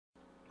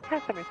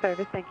Customer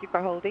service, thank you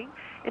for holding.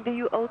 And do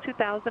you owe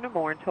 $2,000 or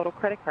more in total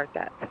credit card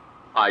debt?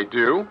 I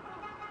do.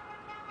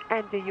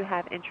 And do you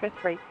have interest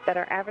rates that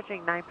are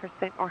averaging 9%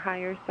 or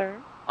higher,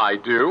 sir? I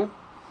do.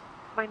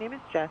 My name is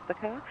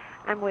Jessica.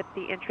 I'm with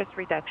the Interest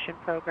Reduction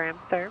Program,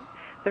 sir.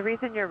 The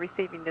reason you're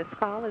receiving this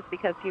call is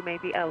because you may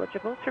be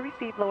eligible to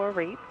receive lower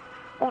rates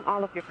on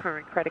all of your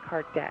current credit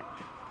card debt.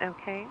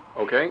 Okay?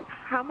 Okay.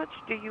 How much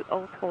do you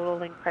owe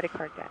total in credit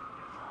card debt?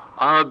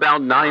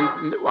 About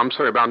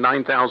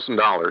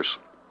 $9,000.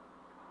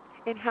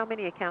 In how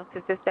many accounts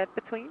is this debt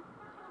between?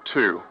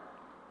 2.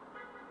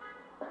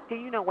 Do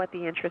you know what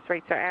the interest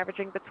rates are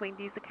averaging between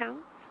these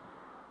accounts?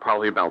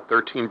 Probably about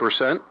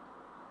 13%.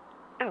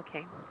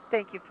 Okay.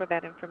 Thank you for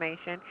that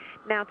information.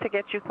 Now, to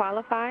get you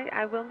qualified,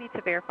 I will need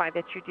to verify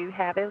that you do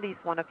have at least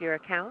one of your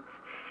accounts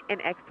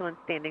in excellent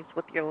standings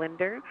with your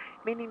lender,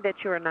 meaning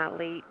that you are not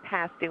late,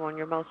 past due on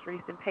your most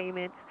recent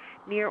payments,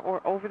 near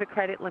or over the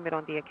credit limit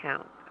on the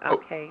account.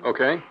 Okay. Oh,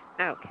 okay.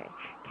 Okay.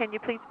 Can you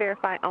please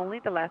verify only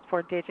the last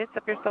 4 digits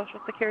of your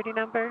Social Security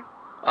number?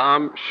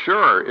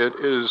 Sure. It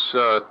is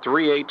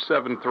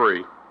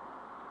 3873.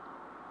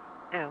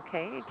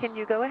 Okay. And can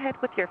you go ahead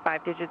with your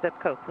 5-digit zip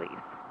code, please?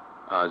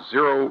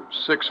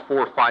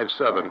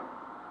 06457.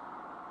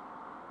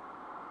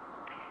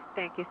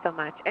 Thank you so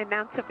much. And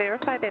now to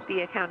verify that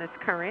the account is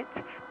current,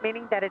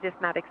 meaning that it is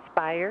not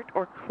expired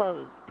or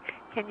closed,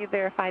 can you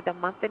verify the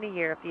month and the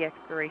year of the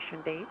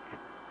expiration date?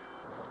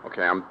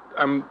 Okay,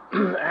 I'm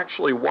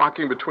actually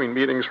walking between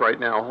meetings right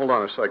now. Hold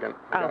on a second.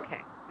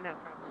 Okay, no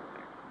problem,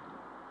 sir.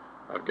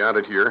 I've got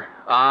it here.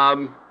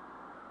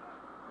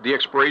 The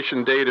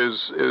expiration date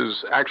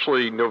is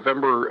actually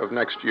November of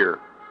next year.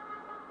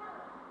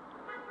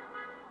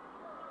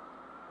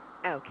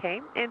 Okay,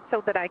 and so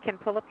that I can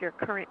pull up your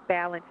current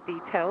balance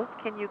details,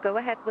 can you go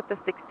ahead with the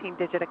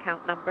 16-digit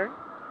account number?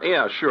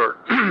 Yeah, sure.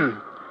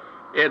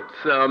 It's,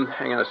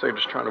 hang on a second,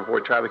 just trying to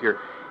avoid traffic here.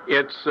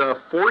 It's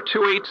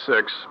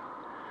 4286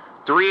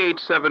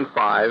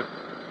 3875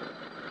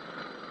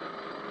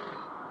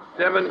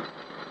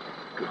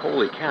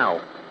 holy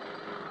cow,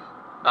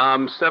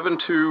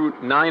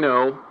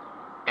 7290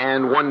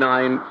 and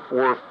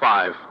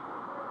 1945.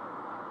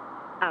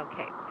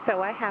 Okay,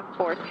 so I have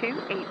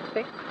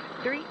 4286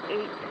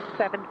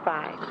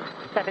 3875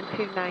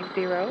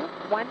 7290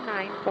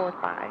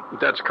 1945.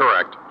 That's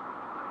correct.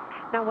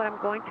 Now what I'm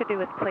going to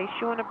do is place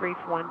you on a brief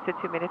 1 to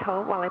 2 minute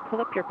hold while I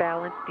pull up your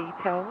balance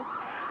details.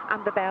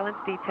 The balance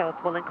details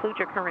will include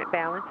your current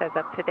balance as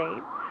of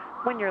today,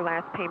 when your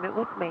last payment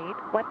was made,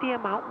 what the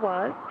amount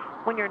was,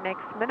 when your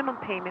next minimum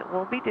payment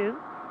will be due,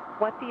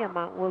 what the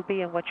amount will be,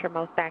 and what your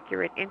most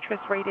accurate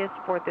interest rate is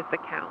for this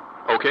account.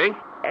 Okay.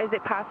 Is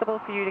it possible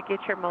for you to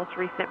get your most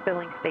recent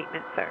billing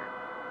statement, sir?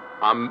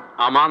 I'm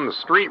on the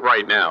street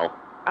right now.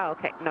 Oh,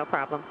 okay, no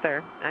problem,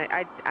 sir.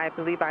 I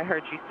believe I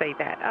heard you say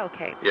that.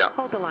 Okay. Yeah.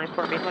 Hold the line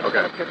for me. Let me pull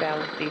up your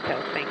balance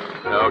details. Thank you.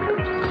 Okay.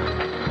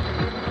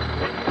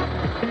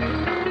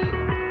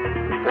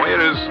 Boy,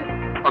 it is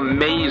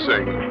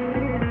amazing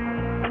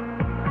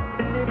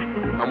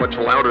how much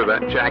louder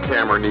that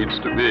jackhammer needs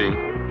to be.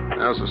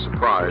 That was a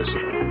surprise.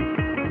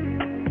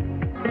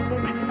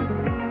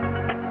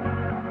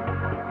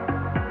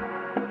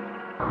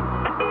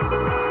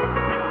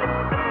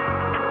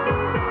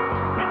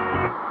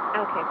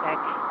 Okay, Beck.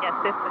 Yes,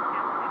 this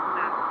account is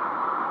not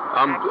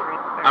accurate,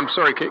 sir. I'm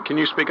sorry, can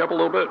you speak up a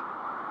little bit?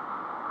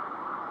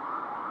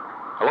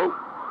 Hello?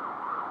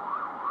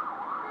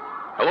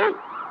 Hello?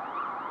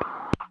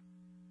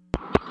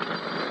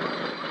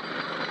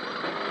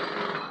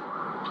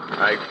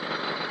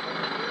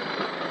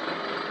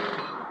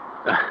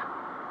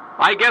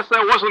 I guess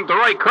that wasn't the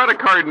right credit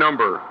card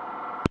number.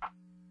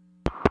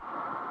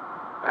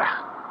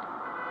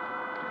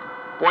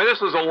 Boy,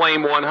 this is a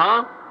lame one,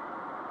 huh?